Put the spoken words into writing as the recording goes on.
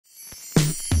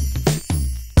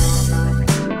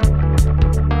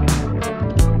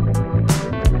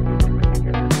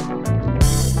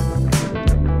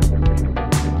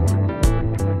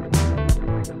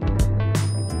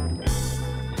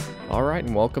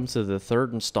welcome to the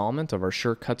third installment of our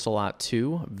Sure Cuts a Lot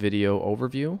 2 video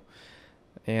overview.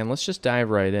 And let's just dive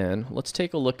right in. Let's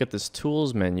take a look at this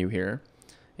tools menu here.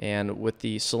 And with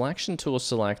the selection tool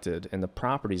selected in the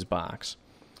properties box,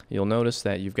 you'll notice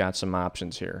that you've got some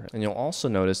options here. And you'll also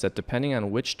notice that depending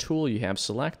on which tool you have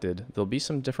selected, there'll be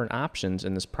some different options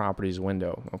in this properties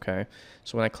window, okay?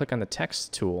 So when I click on the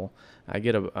text tool, I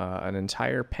get an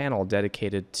entire panel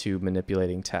dedicated to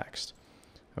manipulating text.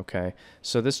 Okay,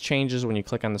 so this changes when you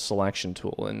click on the selection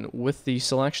tool, and with the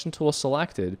selection tool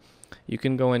selected, you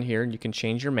can go in here and you can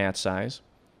change your mat size.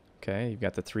 Okay, you've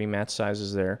got the 3 mat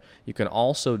sizes there. You can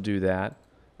also do that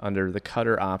under the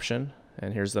cutter option,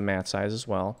 and here's the mat size as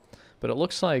well. But it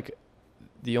looks like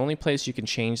the only place you can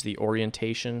change the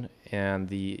orientation and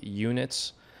the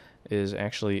units is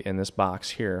actually in this box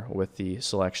here with the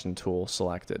selection tool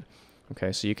selected.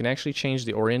 Okay, so you can actually change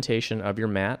the orientation of your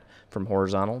mat from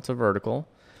horizontal to vertical.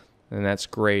 And that's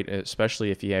great,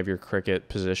 especially if you have your Cricut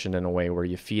positioned in a way where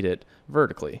you feed it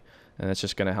vertically. And that's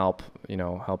just going to help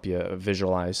you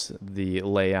visualize the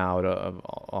layout of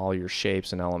all your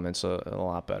shapes and elements a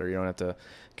lot better. You don't have to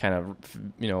kind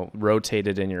of, rotate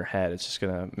it in your head. It's just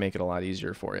going to make it a lot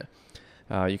easier for you.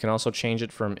 You can also change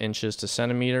it from inches to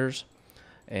centimeters,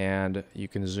 and you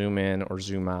can zoom in or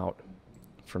zoom out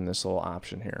from this little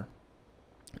option here.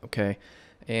 Okay,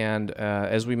 and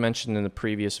as we mentioned in the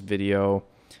previous video,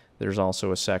 there's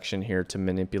also a section here to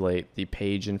manipulate the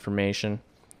page information.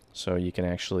 So you can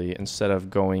actually, instead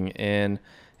of going in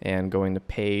and going to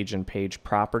page and page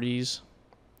properties,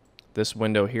 this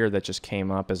window here that just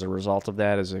came up as a result of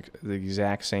that is the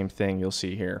exact same thing you'll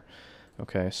see here.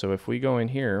 Okay, so if we go in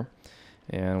here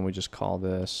and we just call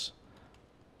this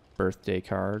birthday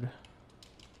card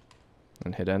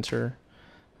and hit enter,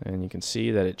 and you can see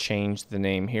that it changed the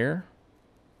name here.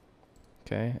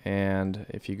 Okay, and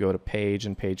if you go to page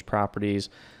and page properties,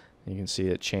 you can see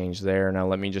it changed there. Now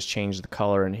let me just change the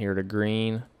color in here to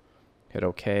green. Hit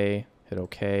OK,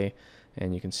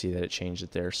 and you can see that it changed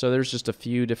it there. So there's just a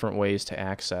few different ways to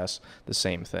access the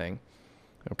same thing.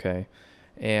 Okay,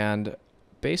 and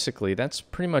basically that's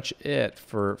pretty much it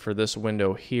for this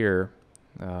window here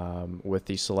with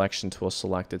the selection tool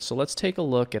selected. So let's take a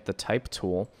look at the type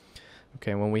tool.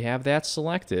 Okay, when we have that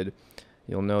selected,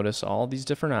 you'll notice all these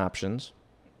different options.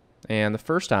 And the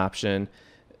first option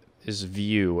is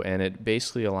view, and it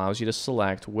basically allows you to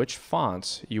select which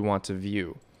fonts you want to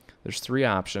view. There's 3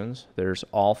 options. There's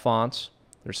all fonts,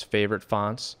 there's favorite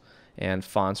fonts, and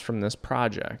fonts from this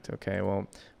project. Okay, well,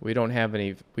 we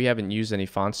haven't used any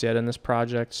fonts yet in this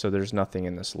project, so there's nothing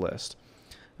in this list.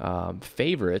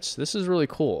 Favorites, this is really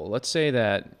cool. Let's say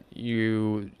that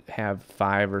you have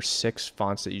 5 or 6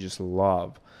 fonts that you just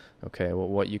love. Okay, well,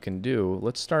 what you can do,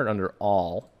 let's start under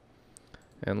all.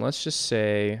 And let's just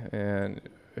say, and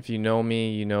if you know me,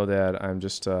 you know that I'm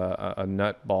just a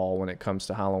nutball when it comes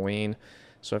to Halloween.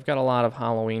 So I've got a lot of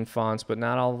Halloween fonts, but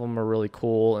not all of them are really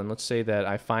cool. And let's say that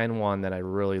I find one that I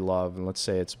really love, and let's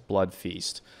say it's Blood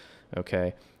Feast.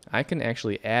 Okay, I can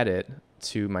actually add it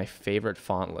to my favorite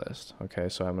font list. Okay,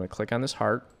 so I'm going to click on this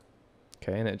heart.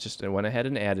 Okay, and it went ahead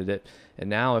and added it. And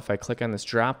now if I click on this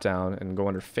drop down and go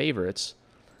under favorites,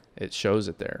 it shows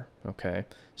it there. Okay,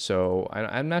 so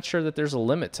I'm not sure that there's a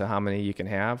limit to how many you can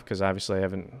have, because obviously I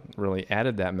haven't really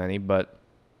added that many, but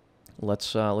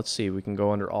let's see. We can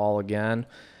go under all again,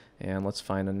 and let's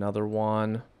find another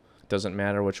one. It doesn't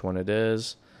matter which one it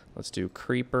is. Let's do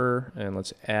creeper, and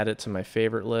let's add it to my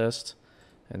favorite list,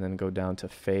 and then go down to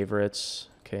favorites.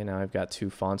 Okay, now I've got 2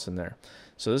 fonts in there.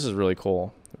 So this is really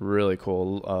cool, really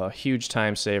cool. Huge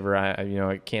time saver.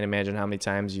 I can't imagine how many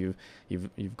times you've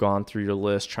gone through your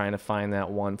list trying to find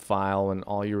that one file, and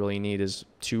all you really need is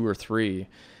 2 or 3.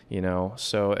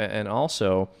 So, and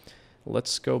also,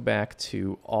 let's go back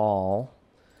to all,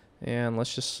 and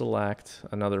let's just select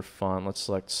another font. Let's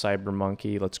select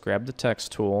CyberMonkey. Let's grab the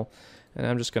text tool, and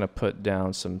I'm just going to put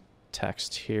down some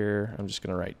text here. I'm just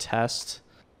going to write test.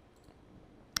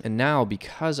 And now,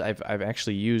 because I've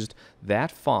actually used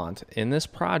that font in this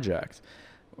project,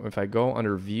 if I go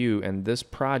under view and this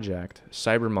project,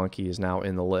 CyberMonkey is now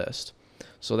in the list.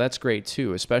 So that's great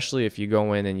too, especially if you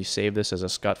go in and you save this as a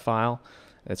SCUT file.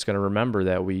 It's going to remember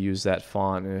that we use that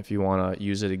font, and if you want to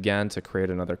use it again to create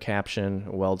another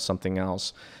caption, weld something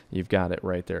else, you've got it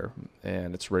right there,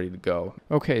 and it's ready to go.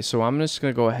 Okay, so I'm just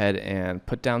going to go ahead and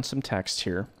put down some text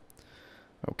here.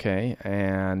 Okay,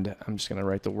 and I'm just going to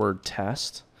write the word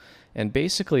test. And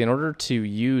basically, in order to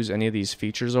use any of these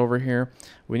features over here,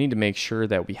 we need to make sure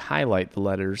that we highlight the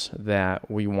letters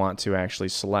that we want to actually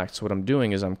select. So what I'm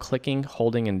doing is I'm clicking,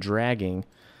 holding, and dragging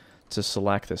to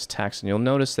select this text, and you'll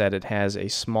notice that it has a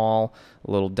small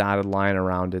little dotted line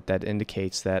around it that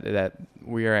indicates that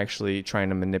we are actually trying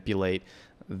to manipulate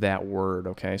that word.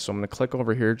 Okay, so I'm going to click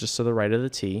over here just to the right of the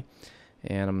T,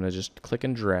 and I'm going to just click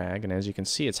and drag, and as you can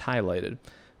see, it's highlighted.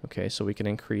 Okay, so we can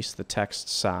increase the text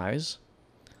size,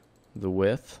 the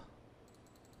width,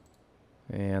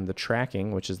 and the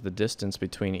tracking, which is the distance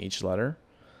between each letter,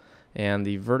 and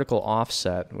the vertical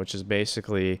offset, which is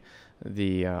basically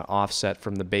the offset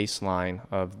from the baseline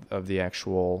of the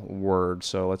actual word.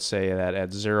 So let's say that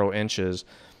at 0 inches,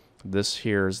 this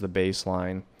here is the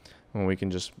baseline, and we can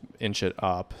just inch it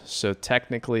up. So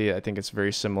technically, I think it's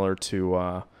very similar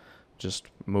to just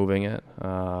moving it,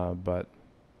 but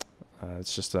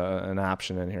it's just an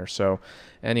option in here. So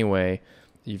anyway,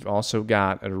 you've also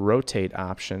got a rotate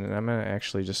option, and I'm going to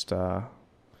actually just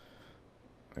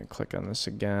click on this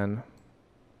again.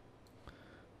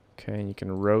 Okay, and you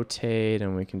can rotate,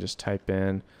 and we can just type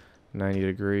in 90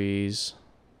 degrees.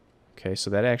 Okay,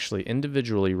 so that actually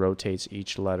individually rotates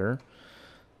each letter.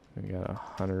 We got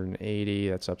 180,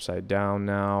 that's upside down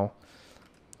now.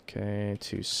 Okay,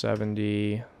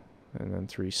 270, and then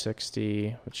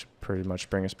 360, which pretty much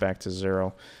bring us back to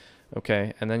 0.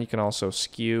 Okay, and then you can also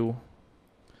skew,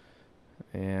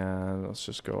 and let's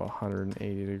just go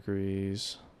 180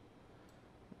 degrees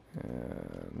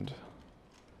and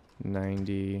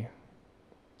 90.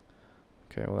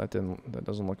 Okay, well that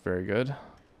doesn't look very good.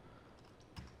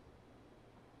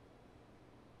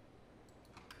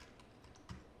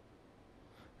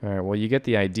 All right, well, you get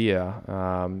the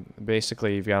idea.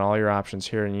 Basically, you've got all your options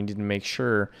here, and you need to make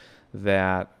sure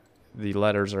that the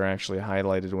letters are actually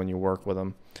highlighted when you work with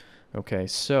them. Okay,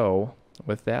 so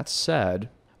with that said,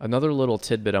 another little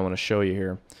tidbit I want to show you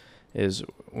here is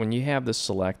when you have this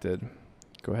selected,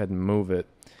 go ahead and move it.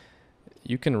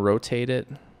 You can rotate it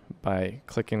by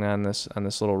clicking on this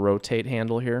little rotate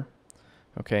handle here.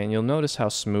 Okay, and you'll notice how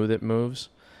smooth it moves.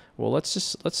 Well,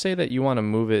 let's say that you want to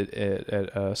move it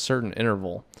at a certain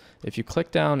interval. If you click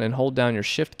down and hold down your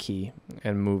shift key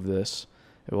and move this,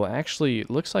 it will actually, it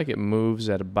looks like it moves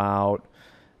at about,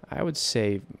 I would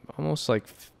say, almost like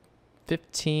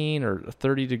 15 or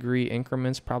 30 degree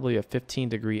increments, probably a 15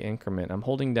 degree increment. I'm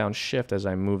holding down shift as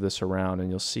I move this around,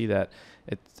 and you'll see that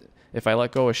if I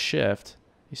let go of shift,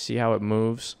 you see how it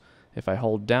moves? If I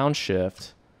hold down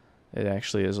shift, it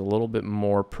actually is a little bit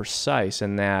more precise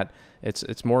in that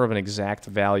it's more of an exact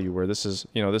value, where this is,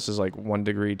 this is like 1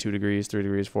 degree, 2 degrees, 3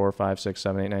 degrees, 4, 5, 6,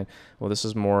 7, 8, 9. Well, this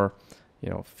is more,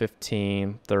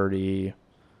 15, 30,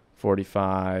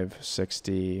 45,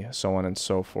 60, so on and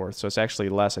so forth. So it's actually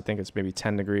less. I think it's maybe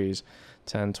 10 degrees,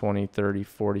 10, 20, 30,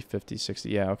 40, 50, 60.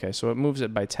 Yeah, okay. So it moves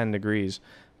it by 10 degrees,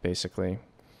 basically.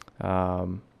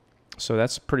 So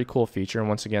that's a pretty cool feature. And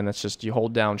once again, that's just you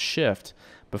hold down shift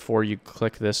before you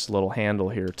click this little handle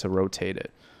here to rotate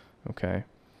it. Okay.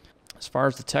 As far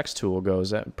as the text tool goes,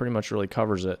 that pretty much really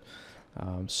covers it.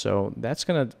 So that's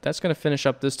gonna finish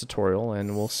up this tutorial,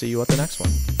 and we'll see you at the next one.